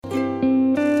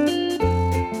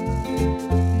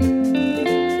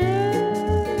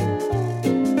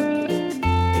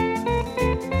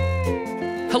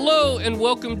and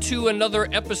welcome to another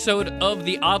episode of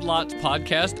the Odd Lots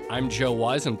podcast. I'm Joe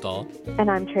Weisenthal. And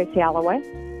I'm Tracy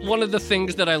Alloway. One of the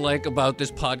things that I like about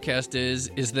this podcast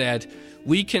is that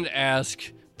we can ask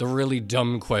the really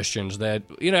dumb questions that,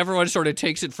 everyone sort of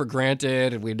takes it for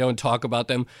granted and we don't talk about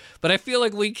them. But I feel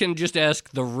like we can just ask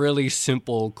the really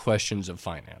simple questions of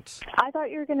finance. I thought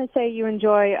you were going to say you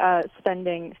enjoy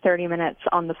spending 30 minutes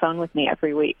on the phone with me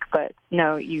every week, but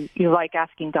no, you like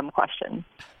asking dumb questions.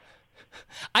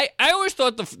 I always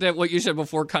thought that what you said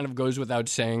before kind of goes without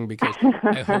saying, because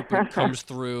I hope it comes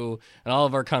through in all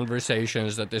of our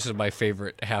conversations that this is my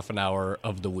favorite half an hour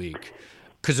of the week.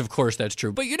 Because, of course, that's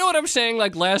true. But you know what I'm saying?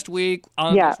 Like last week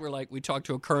on this, we talked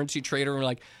to a currency trader and we're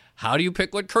like, how do you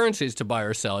pick what currencies to buy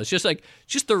or sell? It's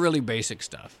just the really basic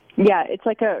stuff. Yeah, it's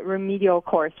like a remedial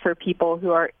course for people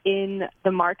who are in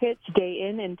the markets day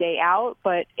in and day out,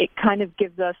 but it kind of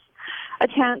gives us a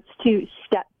chance to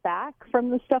step back from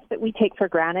the stuff that we take for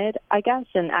granted, I guess,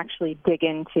 and actually dig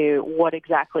into what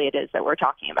exactly it is that we're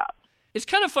talking about. It's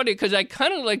kind of funny because I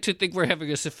kind of like to think we're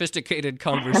having a sophisticated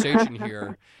conversation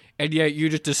here, and yet you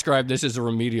just described this as a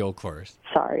remedial course.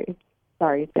 Sorry,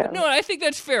 Joe. No, I think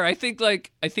that's fair. I think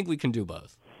we can do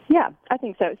both. Yeah, I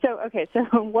think so. So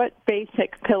what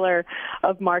basic pillar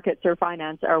of markets or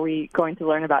finance are we going to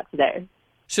learn about today?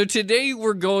 So today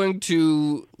we're going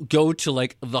to go to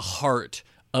the heart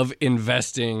of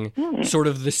investing, sort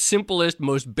of the simplest,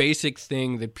 most basic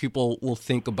thing that people will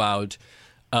think about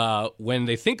when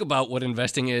they think about what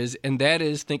investing is, and that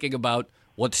is thinking about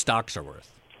what stocks are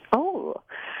worth. Oh,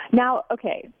 now,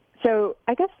 okay, so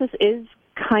I guess this is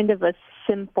kind of a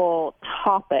simple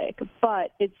topic,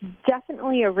 but it's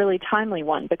definitely a really timely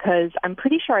one because I'm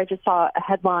pretty sure I just saw a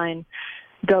headline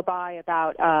go by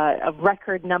about a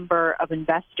record number of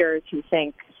investors who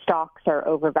think stocks are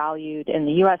overvalued in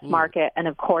the U.S. market. And,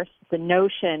 of course, the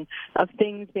notion of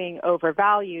things being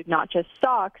overvalued, not just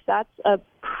stocks, that's a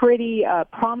pretty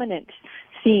prominent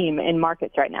theme in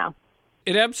markets right now.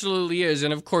 It absolutely is.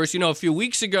 And, of course, a few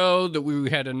weeks ago that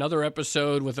we had another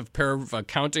episode with a pair of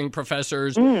accounting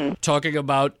professors talking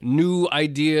about new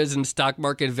ideas in stock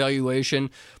market valuation.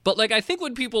 But, I think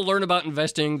when people learn about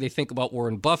investing, they think about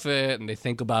Warren Buffett and they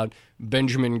think about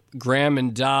Benjamin Graham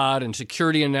and Dodd and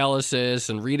security analysis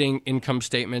and reading income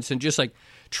statements and just,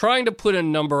 trying to put a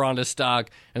number on a stock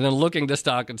and then looking at the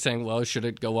stock and saying, well, should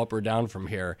it go up or down from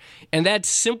here? And that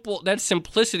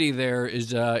simplicity there is,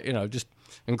 just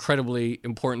incredibly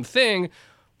important thing,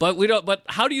 but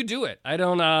how do you do it? I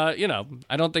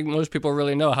don't think most people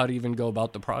really know how to even go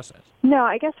about the process. No,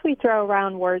 I guess we throw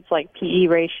around words like PE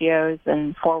ratios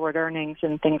and forward earnings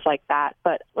and things like that,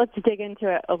 but let's dig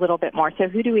into it a little bit more. So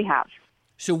who do we have?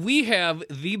 So we have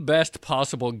the best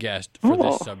possible guest for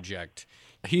this subject.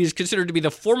 He is considered to be the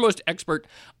foremost expert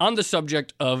on the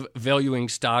subject of valuing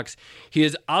stocks. He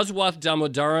is Aswath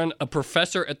Damodaran, a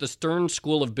professor at the Stern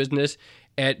School of Business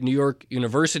at New York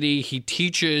University. He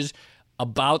teaches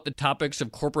about the topics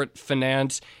of corporate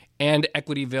finance and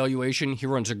equity valuation. He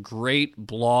runs a great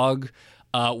blog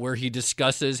where he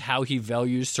discusses how he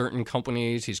values certain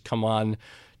companies. He's come on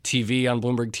TV, on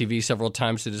Bloomberg TV, several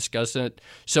times to discuss it.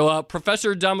 So,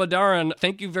 Professor Damodaran,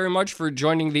 thank you very much for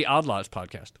joining the Odd Lots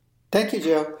podcast. Thank you,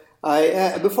 Joe.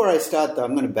 Before I start, though,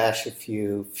 I'm going to bash a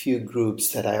few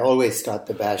groups that I always start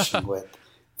the bashing with.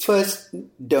 First,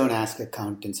 don't ask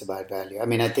accountants about value. I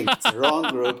mean, I think it's the wrong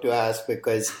group to ask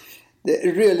because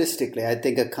realistically, I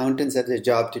think accountants have their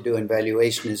job to do and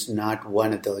valuation is not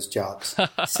one of those jobs.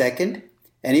 Second,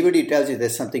 anybody who tells you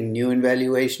there's something new in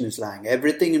valuation is lying.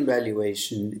 Everything in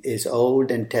valuation is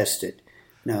old and tested.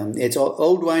 It's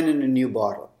old wine in a new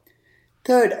bottle.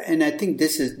 Third, and I think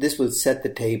this will set the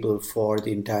table for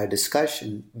the entire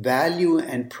discussion, value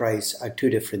and price are two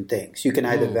different things. You can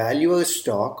either value a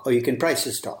stock or you can price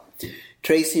a stock.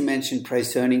 Tracy mentioned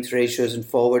price-earnings ratios and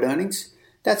forward earnings.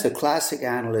 That's a classic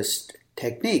analyst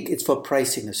technique. It's for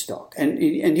pricing a stock. And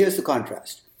here's the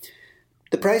contrast.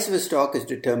 The price of a stock is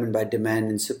determined by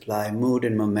demand and supply, mood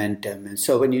and momentum. And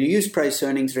so when you use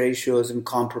price-earnings ratios and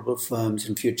comparable firms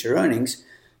and future earnings,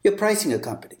 you're pricing a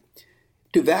company.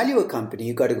 To value a company,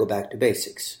 you've got to go back to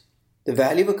basics. The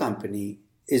value of a company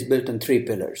is built on three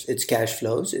pillars. It's cash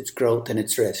flows, it's growth, and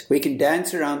it's risk. We can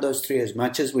dance around those three as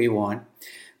much as we want,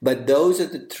 but those are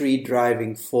the three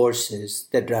driving forces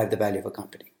that drive the value of a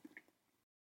company.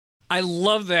 I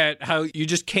love that, how you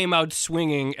just came out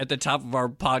swinging at the top of our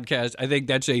podcast. I think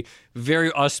that's a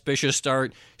very auspicious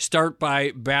start. Start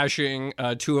by bashing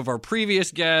two of our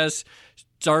previous guests.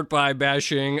 Start by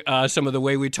bashing some of the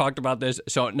way we talked about this.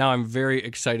 So now I'm very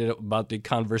excited about the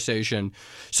conversation.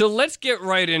 So let's get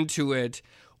right into it.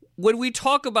 When we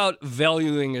talk about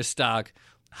valuing a stock,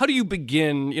 how do you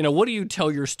begin? What do you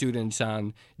tell your students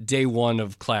on day one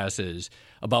of classes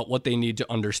about what they need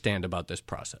to understand about this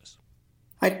process?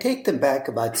 I take them back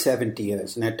about 70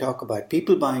 years, and I talk about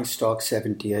people buying stocks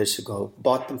 70 years ago,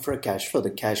 bought them for a cash flow.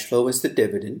 The cash flow was the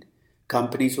dividend.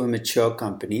 Companies were mature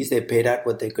companies. They paid out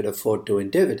what they could afford to in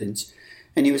dividends.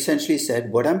 And you essentially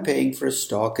said, what I'm paying for a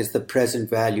stock is the present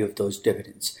value of those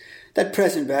dividends. That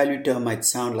present value term might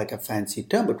sound like a fancy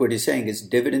term, but what you're saying is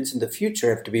dividends in the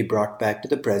future have to be brought back to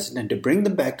the present. And to bring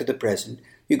them back to the present,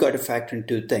 you got to factor in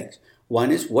two things.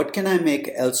 One is, what can I make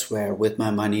elsewhere with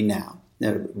my money now?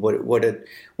 What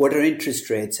are interest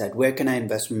rates at? Where can I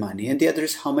invest my money? And the other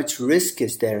is, how much risk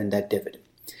is there in that dividend?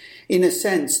 In a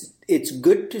sense, it's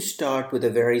good to start with a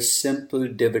very simple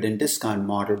dividend discount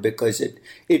model because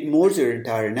it molds your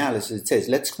entire analysis. It says,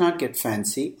 let's not get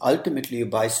fancy. Ultimately, you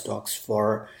buy stocks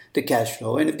for the cash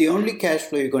flow. And if the only cash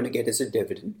flow you're going to get is a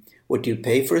dividend, what you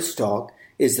pay for a stock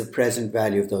is the present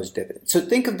value of those dividends. So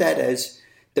think of that as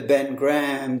the Ben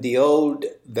Graham, the old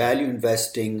value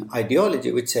investing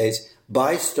ideology, which says,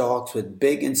 buy stocks with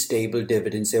big and stable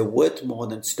dividends. They're worth more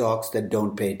than stocks that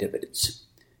don't pay dividends.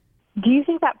 Do you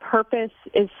think that purpose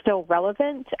is still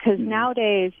relevant? Because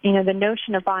nowadays, the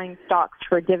notion of buying stocks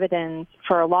for dividends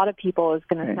for a lot of people is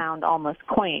going to sound almost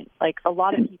quaint. Like a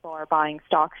lot of people are buying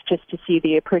stocks just to see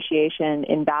the appreciation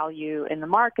in value in the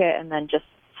market and then just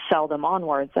sell them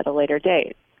onwards at a later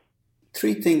date.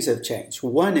 Three things have changed.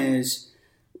 One is,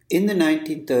 in the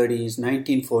 1930s,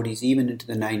 1940s, even into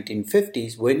the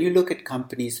 1950s, when you look at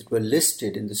companies that were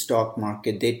listed in the stock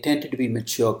market, they tended to be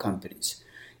mature companies.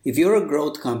 If you're a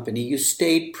growth company, you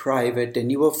stayed private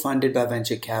and you were funded by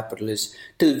venture capitalists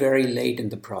till very late in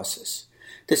the process.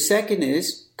 The second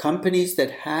is companies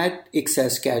that had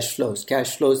excess cash flows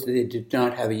that they did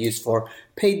not have a use for,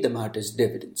 paid them out as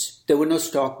dividends. There were no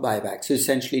stock buybacks. So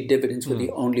essentially, dividends were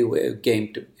the only way of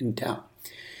game in town.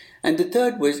 And the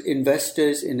third was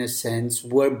investors, in a sense,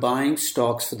 were buying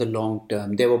stocks for the long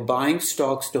term. They were buying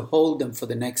stocks to hold them for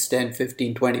the next 10,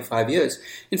 15, 25 years.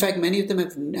 In fact, many of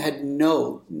them had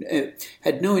no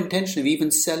intention of even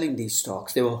selling these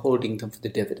stocks. They were holding them for the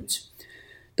dividends.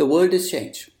 The world has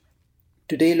changed.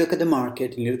 Today, look at the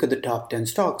market and you look at the top 10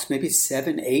 stocks, maybe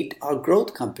 7, 8 are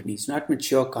growth companies, not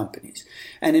mature companies.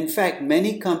 And in fact,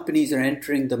 many companies are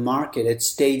entering the market at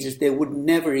stages they would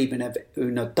never even have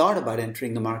thought about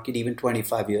entering the market even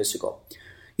 25 years ago.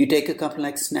 You take a company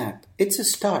like Snap. It's a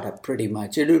startup pretty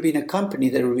much. It would have been a company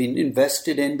that would have been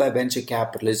invested in by venture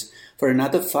capitalists for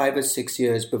another 5 or 6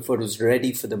 years before it was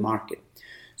ready for the market.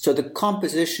 So the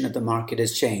composition of the market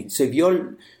has changed. So if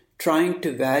you're trying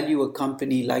to value a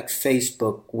company like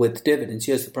Facebook with dividends,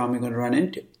 here's the problem you're going to run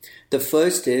into. The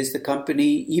first is the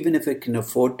company, even if it can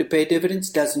afford to pay dividends,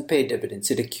 doesn't pay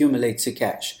dividends. It accumulates the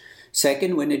cash.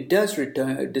 Second, when it does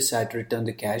decide to return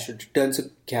the cash, it returns the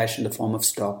cash in the form of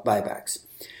stock buybacks.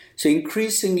 So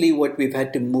increasingly what we've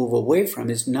had to move away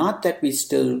from is not that we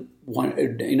still want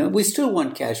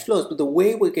cash flows, but the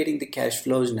way we're getting the cash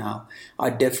flows now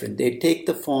are different. They take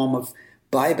the form of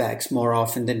buybacks more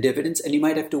often than dividends, and you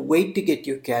might have to wait to get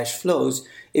your cash flows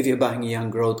if you're buying a young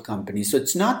growth company. So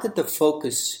it's not that the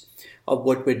focus of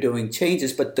what we're doing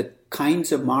changes, but the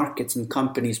kinds of markets and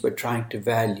companies we're trying to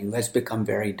value has become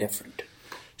very different.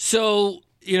 So,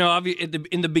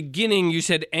 in the beginning, you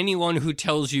said anyone who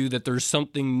tells you that there's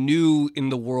something new in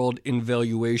the world in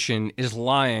valuation is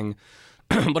lying.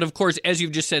 But of course, as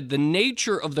you've just said, the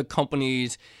nature of the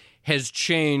companies has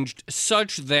changed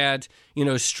such that,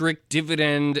 strict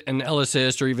dividend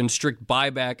analysis or even strict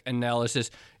buyback analysis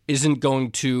isn't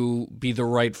going to be the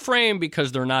right frame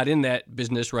because they're not in that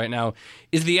business right now.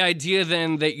 Is the idea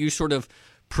then that you sort of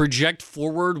project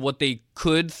forward what they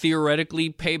could theoretically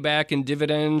pay back in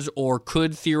dividends or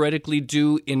could theoretically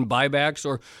do in buybacks?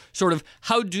 Or sort of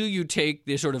how do you take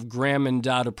this sort of Graham and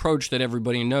Dodd approach that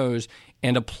everybody knows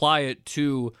and apply it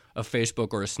to a Facebook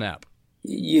or a Snap?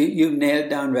 You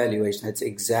nailed down valuation. That's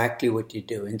exactly what you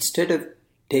do. Instead of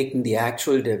taking the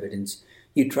actual dividends,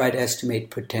 you try to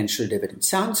estimate potential dividends.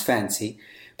 Sounds fancy,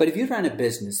 but if you run a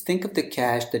business, think of the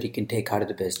cash that you can take out of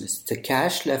the business. The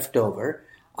cash left over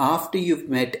after you've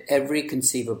met every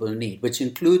conceivable need, which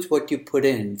includes what you put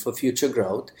in for future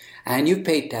growth, and you've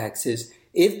paid taxes.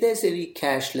 If there's any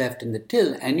cash left in the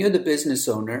till and you're the business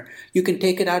owner, you can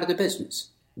take it out of the business.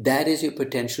 That is your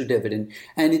potential dividend.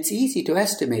 And it's easy to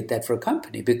estimate that for a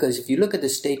company because if you look at the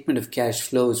statement of cash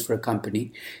flows for a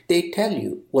company, they tell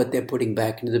you what they're putting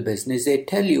back into the business. They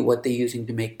tell you what they're using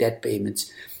to make debt payments.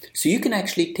 So you can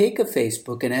actually take a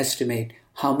Facebook and estimate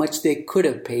how much they could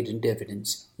have paid in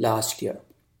dividends last year.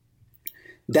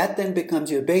 That then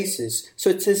becomes your basis. So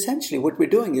it's essentially what we're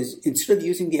doing is instead of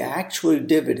using the actual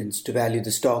dividends to value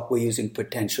the stock, we're using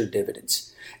potential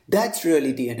dividends. That's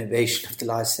really the innovation of the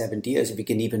last 70 years, if we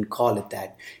can even call it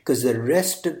that, because the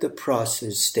rest of the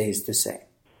process stays the same.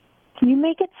 You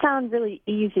make it sound really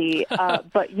easy,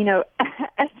 but,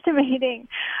 estimating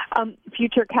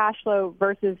future cash flow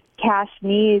versus cash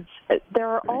needs, there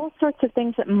are all sorts of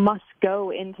things that must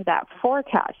go into that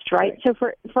forecast, right? So,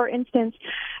 for instance,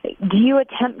 do you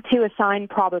attempt to assign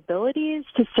probabilities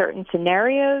to certain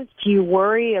scenarios? Do you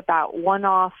worry about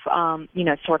one-off,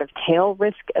 sort of tail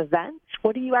risk events?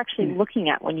 What are you actually looking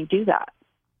at when you do that?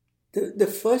 The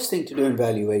first thing to do in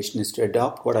valuation is to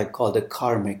adopt what I call the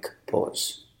karmic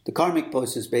pose. The karmic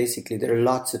pose is basically there are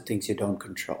lots of things you don't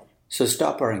control. So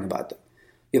stop worrying about them.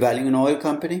 You're valuing an oil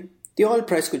company? The oil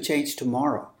price could change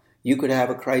tomorrow. You could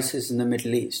have a crisis in the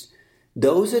Middle East.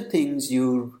 Those are things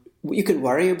you can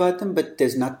worry about them, but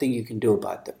there's nothing you can do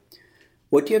about them.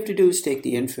 What you have to do is take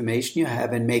the information you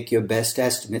have and make your best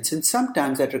estimates. And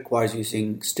sometimes that requires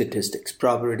using statistics,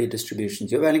 probability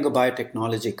distributions. You're valuing a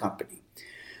biotechnology company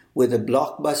with a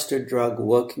blockbuster drug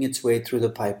working its way through the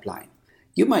pipeline.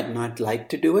 You might not like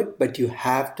to do it, but you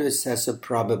have to assess a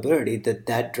probability that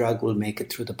that drug will make it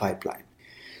through the pipeline.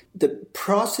 The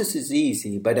process is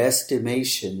easy, but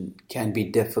estimation can be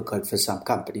difficult for some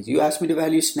companies. You asked me to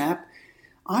value Snap.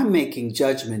 I'm making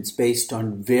judgments based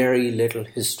on very little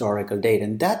historical data.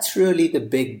 And that's really the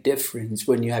big difference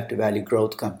when you have to value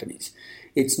growth companies.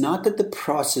 It's not that the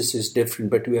process is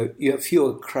different, but you have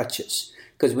fewer crutches.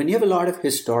 Because when you have a lot of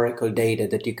historical data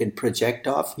that you can project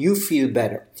off, you feel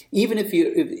better. Even if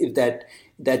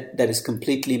that is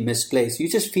completely misplaced, you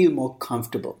just feel more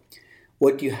comfortable.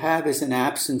 What you have is an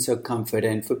absence of comfort.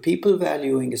 And for people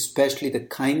valuing, especially the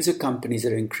kinds of companies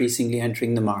that are increasingly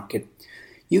entering the market,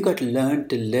 you got to learn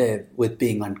to live with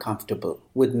being uncomfortable,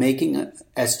 with making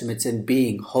estimates and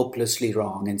being hopelessly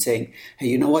wrong and saying, hey,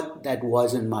 you know what? That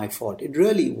wasn't my fault. It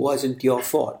really wasn't your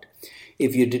fault.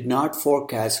 If you did not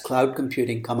forecast cloud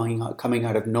computing coming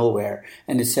out of nowhere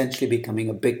and essentially becoming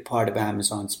a big part of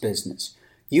Amazon's business.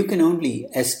 You can only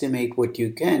estimate what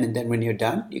you can, and then when you're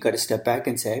done, you got to step back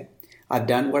and say, I've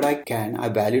done what I can. I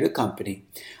valued a company.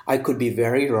 I could be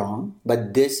very wrong,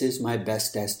 but this is my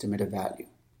best estimate of value.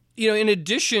 In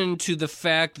addition to the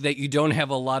fact that you don't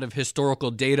have a lot of historical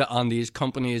data on these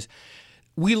companies,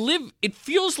 it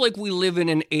feels like we live in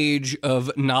an age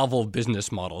of novel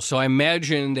business models. So I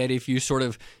imagine that if you sort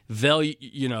of value,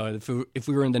 if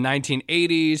we were in the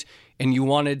 1980s and you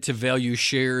wanted to value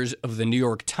shares of the New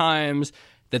York Times,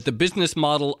 that the business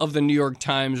model of the New York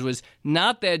Times was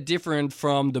not that different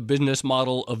from the business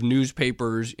model of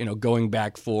newspapers, going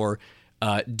back for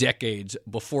decades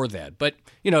before that. But,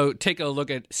 take a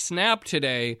look at Snap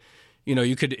today.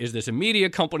 Is this a media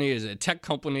company? Is it a tech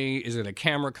company? Is it a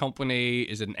camera company?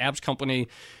 Is it an apps company?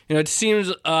 It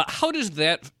seems,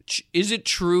 is it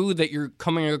true that you're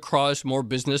coming across more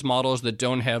business models that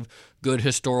don't have good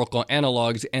historical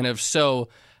analogs? And if so,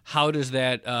 how does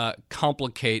that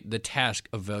complicate the task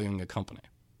of valuing a company?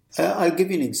 I'll give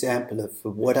you an example of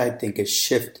what I think has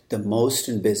shifted the most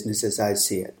in business as I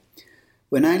see it.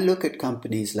 When I look at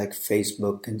companies like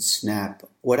Facebook and Snap,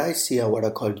 what I see are what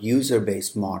are called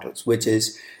user-based models, which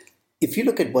is, if you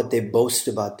look at what they boast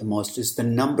about the most, is the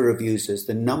number of users,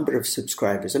 the number of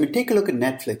subscribers. I mean, take a look at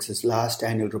Netflix's last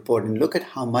annual report and look at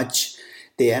how much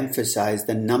they emphasize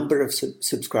the number of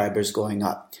subscribers going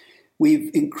up.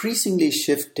 We've increasingly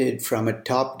shifted from a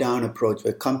top-down approach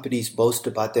where companies boast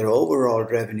about their overall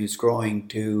revenues growing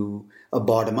to a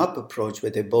bottom-up approach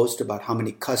where they boast about how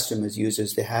many customers,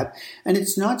 users they have. And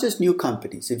it's not just new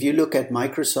companies. If you look at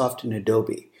Microsoft and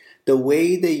Adobe, the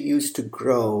way they used to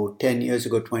grow 10 years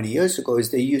ago, 20 years ago,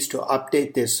 is they used to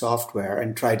update their software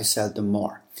and try to sell them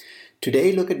more.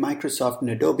 Today, look at Microsoft and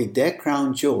Adobe. Their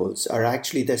crown jewels are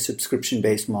actually their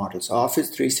subscription-based models. Office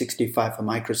 365 for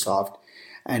Microsoft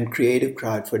and Creative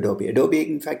Cloud for Adobe. Adobe,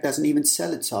 in fact, doesn't even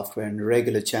sell its software in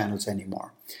regular channels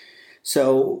anymore.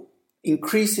 So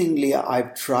increasingly,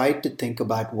 I've tried to think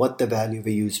about what the value of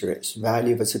a user is,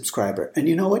 value of a subscriber. And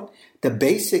you know what? The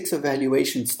basics of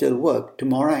valuation still work.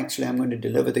 Tomorrow, actually, I'm going to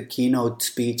deliver the keynote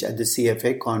speech at the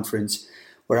CFA conference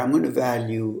where I'm going to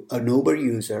value an Uber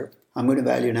user, I'm going to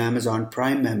value an Amazon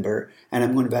Prime member, and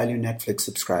I'm going to value a Netflix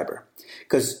subscriber.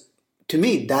 Because to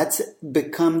me, that's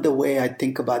become the way I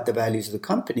think about the values of the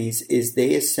companies, is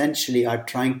they essentially are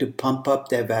trying to pump up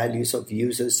their values of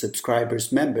users,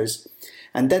 subscribers, members,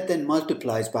 and that then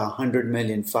multiplies by 100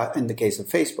 million, in the case of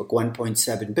Facebook,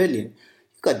 1.7 billion.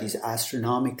 You got these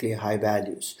astronomically high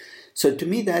values. So to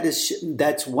me,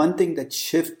 that's one thing that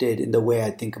shifted in the way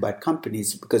I think about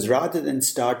companies, because rather than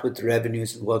start with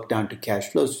revenues and work down to cash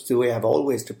flows, which is the way I've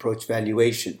always approached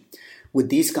valuation, with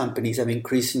these companies, I've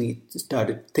increasingly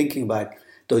started thinking about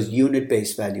those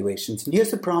unit-based valuations. And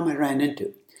here's the problem I ran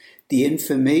into. The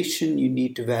information you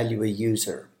need to value a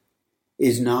user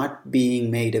is not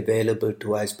being made available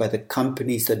to us by the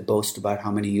companies that boast about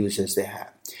how many users they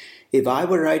have. If I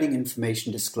were writing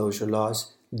information disclosure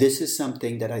laws, this is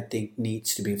something that I think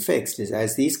needs to be fixed, is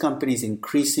as these companies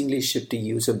increasingly shift to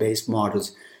user-based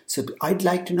models. So I'd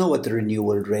like to know what the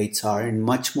renewal rates are in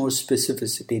much more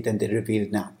specificity than they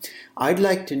revealed now. I'd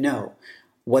like to know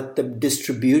what the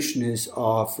distribution is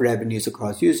of revenues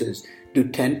across users. Do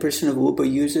 10% of Uber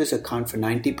users account for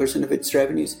 90% of its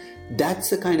revenues? That's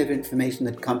the kind of information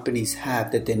that companies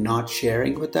have that they're not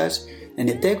sharing with us. And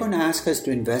if they're going to ask us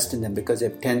to invest in them because they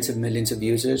have tens of millions of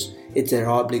users, it's their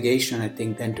obligation, I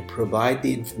think, then to provide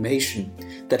the information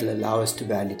that will allow us to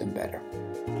value them better.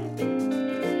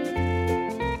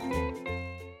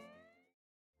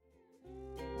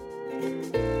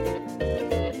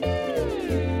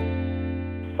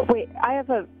 Wait, I have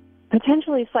a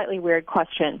potentially slightly weird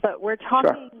question, but we're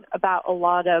talking about a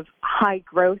lot of high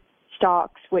growth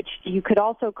stocks, which you could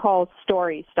also call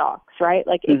story stocks, right?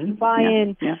 Like if you buy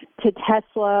to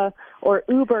Tesla or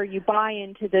Uber, you buy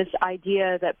into this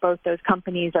idea that both those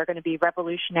companies are going to be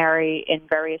revolutionary in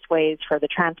various ways for the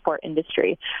transport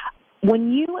industry.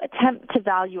 When you attempt to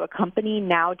value a company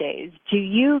nowadays, do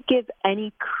you give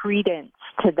any credence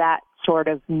to that sort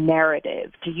of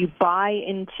narrative? Do you buy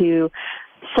into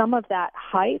some of that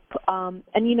hype?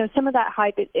 Some of that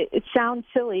hype, it sounds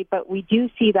silly, but we do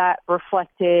see that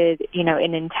reflected, in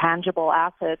intangible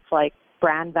assets like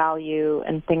brand value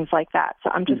and things like that. So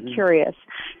I'm just curious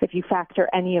if you factor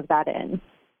any of that in.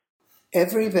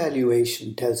 Every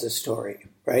valuation tells a story,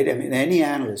 right? I mean, any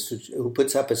analyst who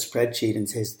puts up a spreadsheet and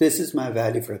says, this is my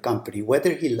value for a company,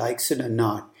 whether he likes it or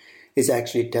not, is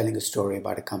actually telling a story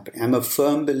about a company. I'm a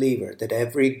firm believer that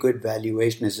every good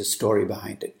valuation has a story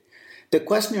behind it. The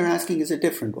question you're asking is a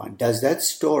different one. Does that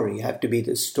story have to be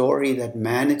the story that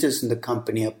managers in the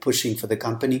company are pushing for the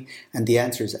company? And the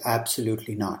answer is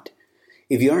absolutely not.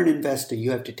 If you're an investor,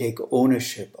 you have to take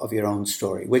ownership of your own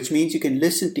story, which means you can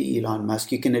listen to Elon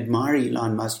Musk, you can admire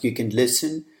Elon Musk, you can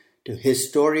listen to his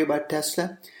story about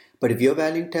Tesla. But if you're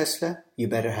valuing Tesla, you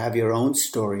better have your own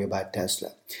story about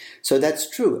Tesla. So that's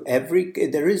true.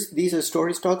 These are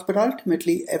story stocks, but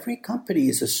ultimately every company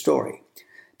is a story.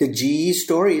 The GE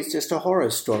story is just a horror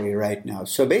story right now.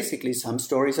 So basically, some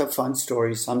stories are fun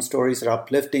stories, some stories are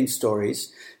uplifting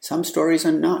stories, some stories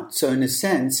are not. So in a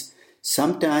sense,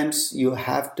 sometimes you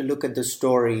have to look at the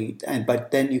story,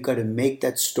 but then you got to make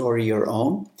that story your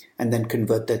own and then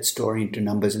convert that story into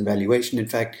numbers and valuation. In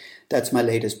fact, that's my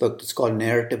latest book. It's called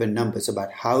Narrative and Numbers,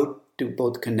 about how to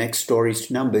both connect stories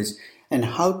to numbers and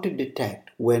how to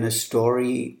detect when a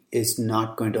story is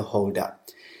not going to hold up.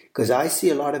 Because I see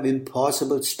a lot of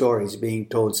impossible stories being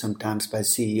told sometimes by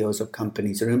CEOs of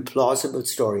companies, or implausible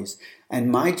stories. And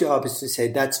my job is to say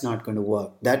that's not going to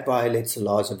work. That violates the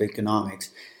laws of economics.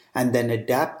 And then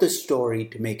adapt the story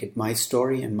to make it my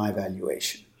story and my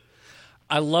valuation.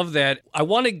 I love that. I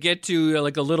want to get to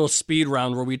like a little speed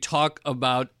round where we talk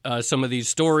about some of these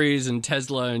stories and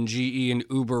Tesla and GE and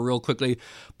Uber real quickly.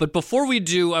 But before we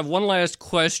do, I have one last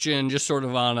question, just sort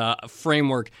of on a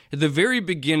framework. At the very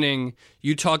beginning,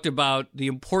 you talked about the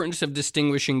importance of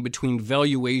distinguishing between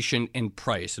valuation and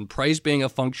price being a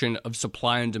function of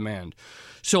supply and demand.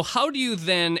 So how do you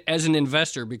then, as an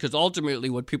investor, because ultimately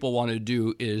what people want to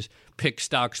do is pick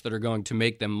stocks that are going to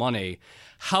make them money,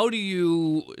 how do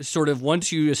you sort of,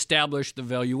 once you establish the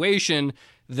valuation,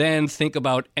 then think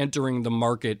about entering the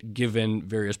market given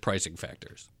various pricing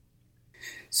factors?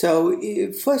 So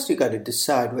first you got to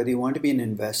decide whether you want to be an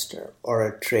investor or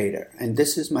a trader. And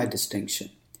this is my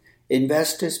distinction.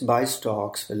 Investors buy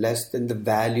stocks for less than the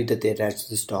value that they attach to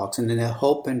the stocks, and then they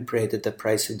hope and pray that the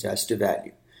price adjusts to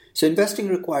value. So investing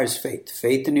requires faith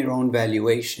in your own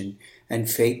valuation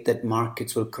and faith that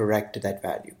markets will correct to that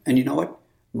value. And you know what?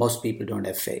 Most people don't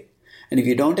have faith. And if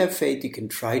you don't have faith, you can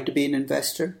try to be an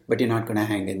investor, but you're not going to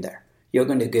hang in there. You're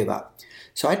going to give up.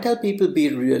 So I tell people, be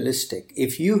realistic.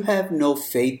 If you have no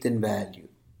faith in value,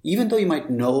 even though you might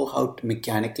know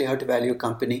mechanically how to value a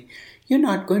company, you're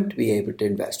not going to be able to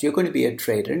invest. You're going to be a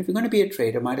trader. And if you're going to be a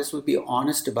trader, might as well be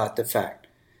honest about the fact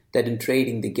that in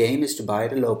trading, the game is to buy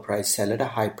at a low price, sell at a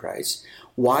high price.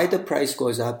 Why the price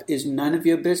goes up is none of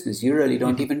your business. You really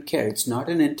don't even care. It's not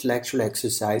an intellectual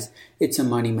exercise. It's a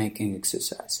money-making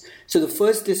exercise. So the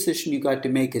first decision you got to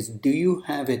make is, do you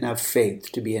have enough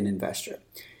faith to be an investor?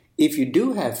 If you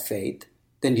do have faith,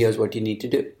 then here's what you need to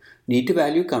do. You need to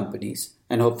value companies,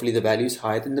 and hopefully the value is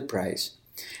higher than the price.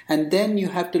 And then you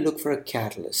have to look for a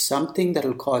catalyst, something that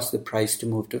will cause the price to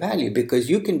move to value,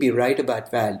 because you can be right about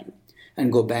value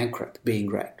and go bankrupt being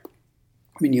right.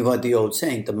 I mean, you've heard the old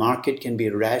saying, the market can be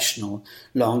irrational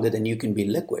longer than you can be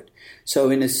liquid. So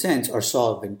in a sense, or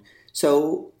solvent.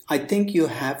 So I think you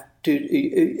have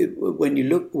to, when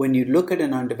you look at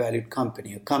an undervalued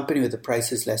company, a company with a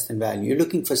price is less than value, you're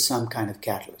looking for some kind of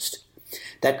catalyst.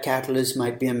 That catalyst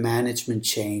might be a management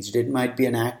change. It might be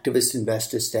an activist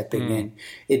investor stepping in.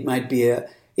 It might be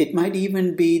it might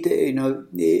even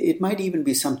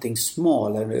be something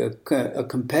small, a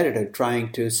competitor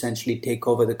trying to essentially take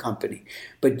over the company.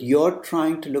 But you're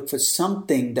trying to look for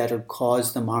something that'll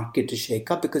cause the market to shake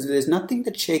up, because if there's nothing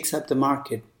that shakes up the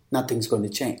market, nothing's going to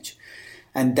change.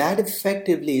 And that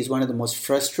effectively is one of the most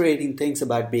frustrating things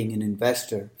about being an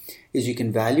investor, is you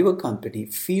can value a company,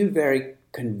 feel very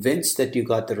convinced that you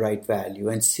got the right value,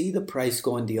 and see the price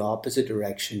go in the opposite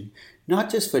direction, not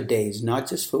just for days, not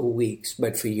just for weeks,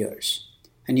 but for years.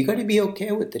 And you got to be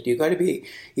okay with it. You got to be,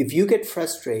 if you get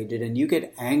frustrated and you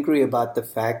get angry about the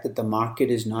fact that the market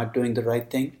is not doing the right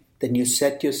thing, then you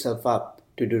set yourself up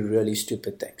to do really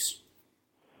stupid things.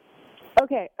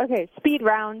 Okay, speed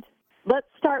round. Let's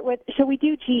start with, shall we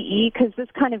do GE? Because this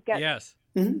kind of gets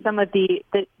some of the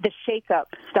shake-up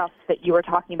stuff that you were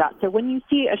talking about. So when you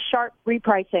see a sharp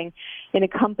repricing in a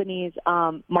company's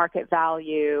market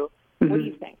value, what do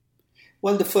you think?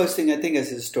 Well, the first thing I think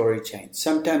is a story change.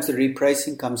 Sometimes the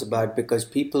repricing comes about because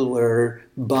people were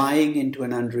buying into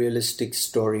an unrealistic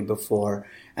story before,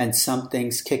 and some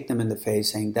things kick them in the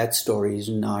face saying that story is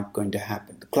not going to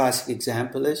happen. The classic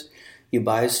example is you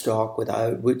buy a stock with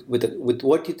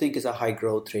what you think is a high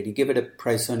growth rate. You give it a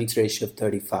price-earnings ratio of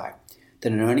 35.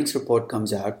 Then an earnings report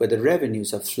comes out where the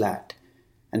revenues are flat.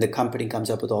 And the company comes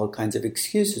up with all kinds of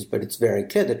excuses, but it's very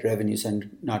clear that revenues are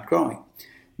not growing.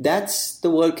 That's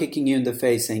the world kicking you in the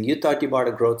face saying, you thought you bought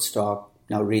a growth stock,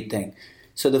 now rethink.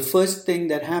 So the first thing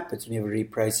that happens when you have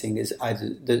repricing is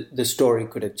either the story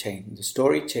could have changed. The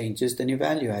story changes, then your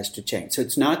value has to change. So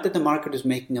it's not that the market was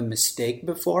making a mistake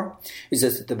before, it's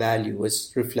just that the value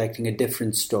was reflecting a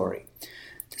different story.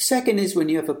 The second is when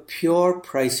you have a pure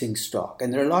pricing stock,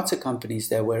 and there are lots of companies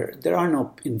there where there are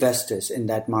no investors in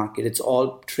that market. It's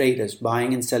all traders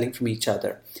buying and selling from each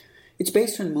other. It's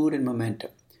based on mood and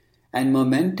momentum. And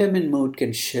momentum and mood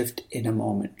can shift in a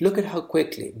moment. Look at how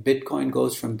quickly Bitcoin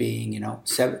goes from being,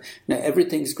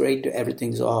 everything's great to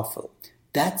everything's awful.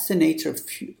 That's the nature of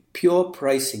pure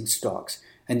pricing stocks.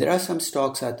 And there are some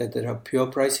stocks out there that are pure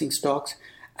pricing stocks.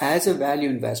 As a value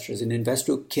investor, as an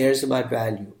investor who cares about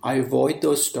value, I avoid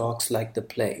those stocks like the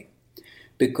plague,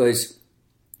 because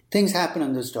things happen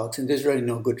on those stocks and there's really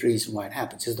no good reason why it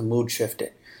happens. Just the mood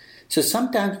shifted. So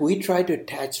sometimes we try to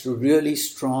attach really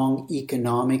strong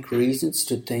economic reasons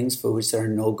to things for which there are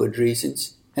no good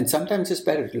reasons. And sometimes it's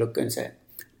better to look and say,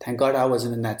 thank God I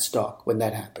wasn't in that stock when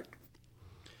that happened.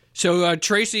 So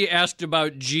Tracy asked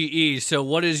about GE. So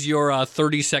what is your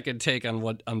 30-second take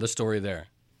on the story there?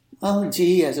 Well,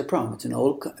 GE has a problem. It's an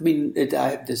old. I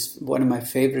have this. One of my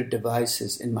favorite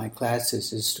devices in my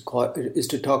classes is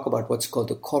to talk about what's called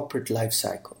the corporate life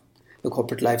cycle. The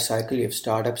corporate life cycle. You have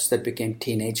startups that became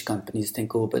teenage companies,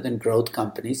 think Uber, then growth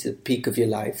companies at the peak of your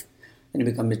life, then you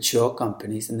become mature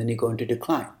companies, and then you go into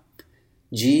decline.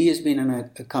 GE has been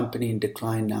a company in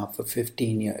decline now for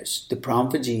 15 years. The problem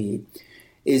for GE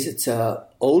is it's an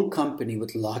old company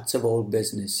with lots of old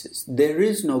businesses. There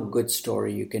is no good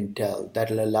story you can tell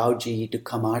that'll allow GE to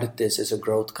come out of this as a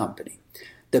growth company.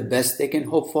 The best they can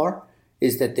hope for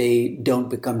is that they don't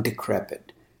become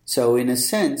decrepit. So in a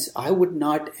sense, I would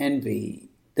not envy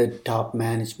the top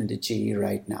management at GE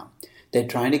right now. They're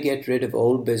trying to get rid of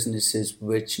old businesses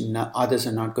which others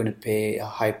are not going to pay a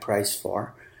high price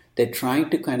for. They're trying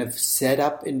to kind of set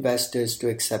up investors to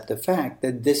accept the fact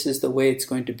that this is the way it's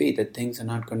going to be, that things are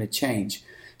not going to change.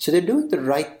 So they're doing the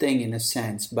right thing in a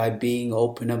sense by being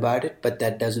open about it, but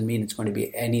that doesn't mean it's going to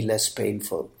be any less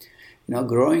painful.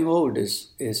 Growing old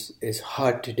is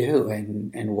hard to do,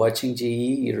 and watching GE,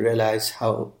 you realize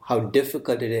how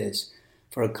difficult it is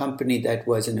for a company that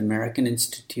was an American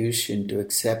institution to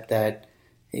accept that,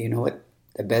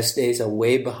 the best days are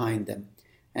way behind them.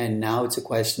 And now it's a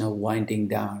question of winding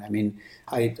down.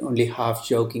 I only half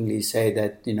jokingly say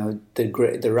that,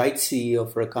 the right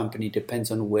CEO for a company depends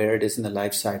on where it is in the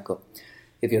life cycle.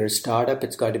 If you're a startup,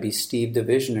 it's got to be Steve the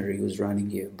visionary who's running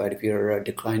you. But if you're a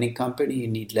declining company, you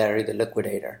need Larry the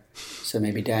liquidator. So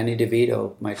maybe Danny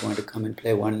DeVito might want to come and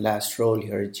play one last role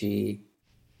here at GE.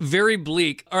 Very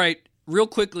bleak. All right, real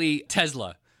quickly,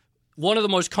 Tesla. one of the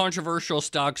most controversial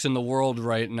stocks in the world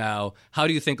right now. How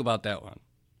do you think about that one?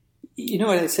 You know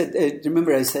what I said?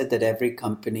 Remember I said that every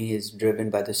company is driven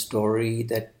by the story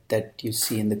that you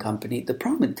see in the company? The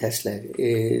problem with Tesla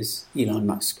is Elon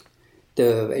Musk.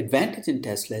 The advantage in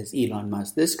Tesla is Elon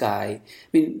Musk. This guy,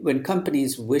 when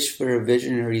companies wish for a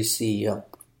visionary CEO,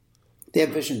 they have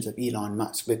visions of Elon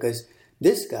Musk because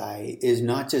this guy is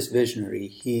not just visionary,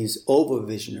 he's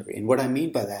over-visionary. And what I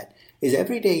mean by that is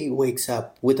every day he wakes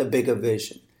up with a bigger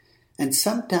vision. And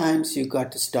sometimes you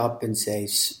got to stop and say,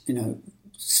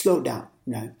 slow down.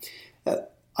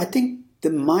 I think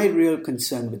my real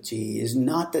concern with GE is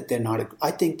not that they're not,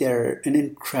 I think they're an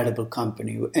incredible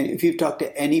company. And if you talk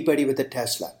to anybody with a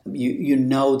Tesla, you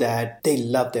know that they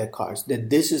love their cars, that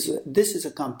this is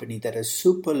a company that has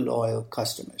super loyal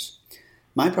customers.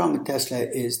 My problem with Tesla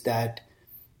is that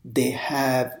they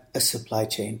have a supply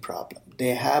chain problem. They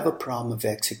have a problem of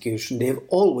execution. They've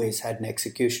always had an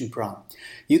execution problem.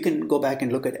 You can go back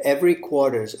and look at every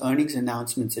quarter's earnings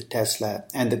announcements at Tesla,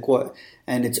 and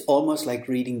it's almost like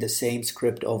reading the same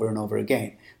script over and over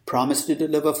again. Promised to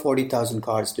deliver 40,000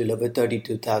 cars, delivered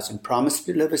 32,000. Promised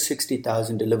to deliver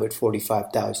 60,000, delivered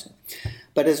 45,000.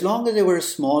 But as long as they were a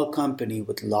small company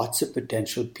with lots of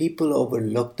potential, people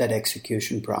overlooked that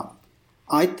execution problem.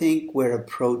 I think we're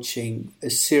approaching a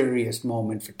serious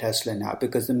moment for Tesla now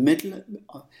because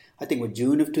I think with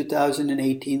June of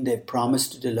 2018, they've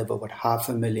promised to deliver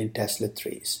 500,000 Tesla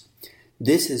 3s.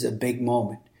 This is a big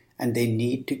moment and they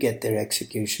need to get their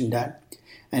execution done.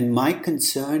 And my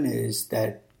concern is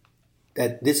that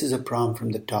this is a problem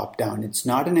from the top down. It's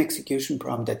not an execution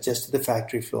problem that's just at the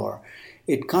factory floor.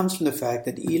 It comes from the fact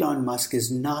that Elon Musk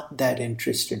is not that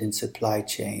interested in supply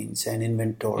chains and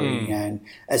inventory and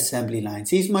assembly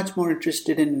lines. He's much more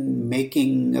interested in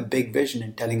making a big vision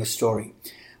and telling a story.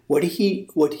 What he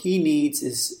needs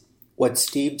is what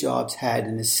Steve Jobs had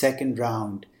in his second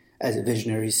round as a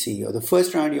visionary CEO. The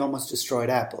first round, he almost destroyed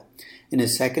Apple. In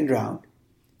his second round,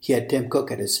 he had Tim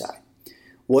Cook at his side.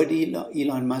 What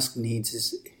Elon Musk needs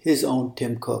is his own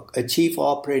Tim Cook, a chief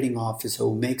operating officer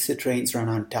who makes the trains run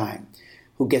on time,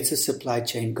 who gets the supply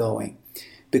chain going.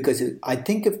 Because I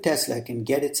think if Tesla can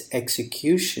get its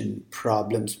execution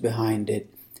problems behind it,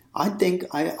 I think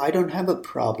I don't have a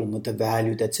problem with the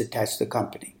value that's attached to the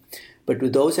company. But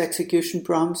with those execution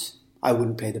problems, I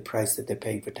wouldn't pay the price that they're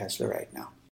paying for Tesla right now.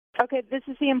 Okay, this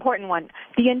is the important one.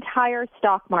 The entire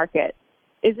stock market,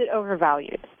 is it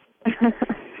overvalued?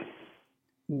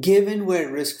 Given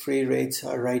where risk-free rates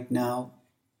are right now,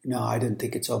 no, I don't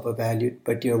think it's overvalued,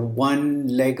 but you're one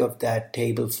leg of that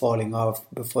table falling off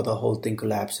before the whole thing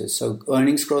collapses. So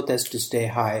earnings growth has to stay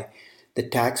high, the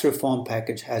tax reform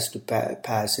package has to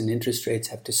pass, and interest rates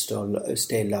have to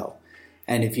stay low.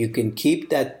 And if you can keep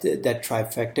that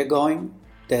trifecta going,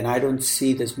 then I don't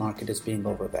see this market as being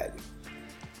overvalued.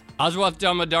 Aswath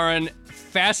Damodaran,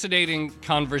 fascinating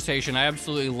conversation. I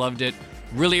absolutely loved it.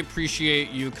 Really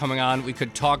appreciate you coming on. We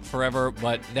could talk forever,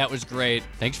 but that was great.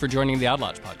 Thanks for joining the Odd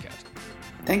Lots podcast.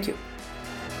 Thank you.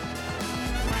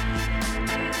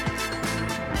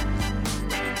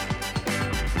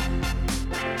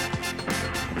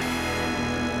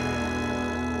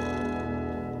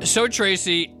 So,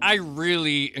 Tracy, I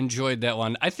really enjoyed that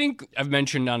one. I think I've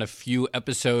mentioned on a few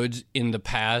episodes in the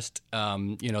past,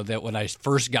 that when I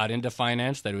first got into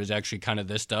finance, that it was actually kind of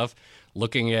this stuff,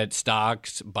 looking at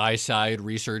stocks, buy-side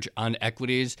research on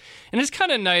equities. And it's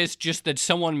kind of nice just that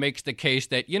someone makes the case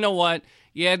that, you know what,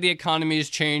 yeah, the economy is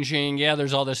changing, yeah,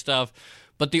 there's all this stuff,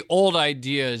 but the old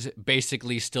ideas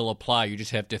basically still apply. You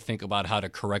just have to think about how to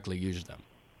correctly use them.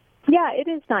 Yeah, it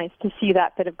is nice to see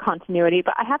that bit of continuity,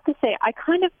 but I have to say, I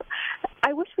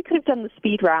wish we could have done the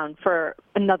speed round for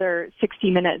another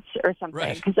 60 minutes or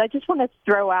something, because I just want to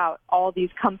throw out all these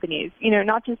companies,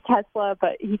 not just Tesla,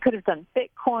 but he could have done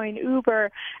Bitcoin,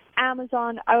 Uber,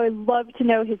 Amazon. I would love to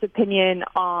know his opinion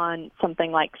on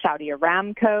something like Saudi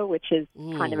Aramco, which is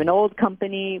kind of an old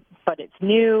company, but it's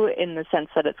new in the sense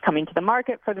that it's coming to the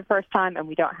market for the first time, and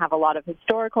we don't have a lot of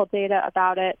historical data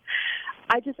about it.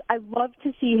 I love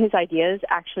to see his ideas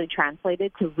actually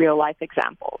translated to real-life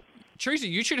examples. Tracy,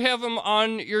 you should have him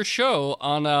on your show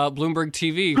on Bloomberg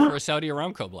TV for a Saudi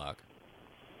Aramco blog.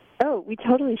 Oh, we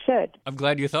totally should. I'm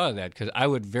glad you thought of that, because I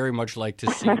would very much like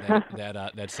to see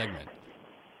that segment.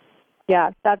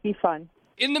 Yeah, that'd be fun.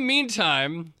 In the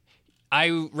meantime,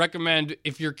 I recommend,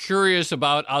 if you're curious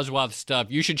about Aswath's stuff,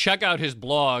 you should check out his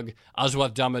blog,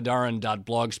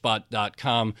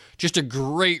 aswathdamodaran.blogspot.com. Just a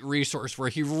great resource where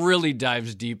he really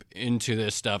dives deep into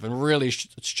this stuff and really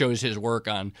shows his work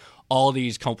on all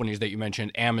these companies that you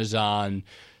mentioned, Amazon,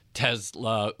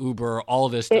 Tesla, Uber, all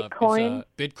of this stuff. Bitcoin.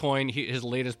 Bitcoin. His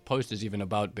latest post is even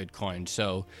about Bitcoin.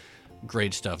 So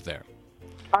great stuff there.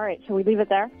 All right, shall we leave it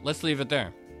there? Let's leave it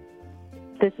there.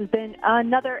 This has been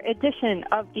another edition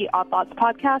of the Odd Thoughts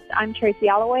Podcast. I'm Tracy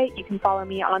Alloway. You can follow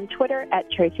me on Twitter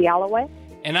at Tracy Alloway.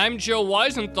 And I'm Joe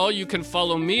Weisenthal. You can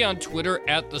follow me on Twitter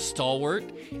at The Stalwart.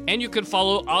 And you can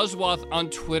follow Aswath on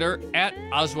Twitter at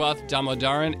Aswath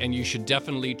Damodaran. And you should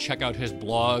definitely check out his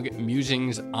blog,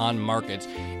 Musings on Markets.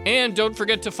 And don't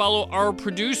forget to follow our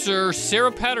producer,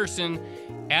 Sarah Patterson,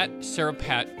 at Sarah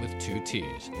Pat with 2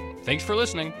 T's. Thanks for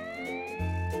listening.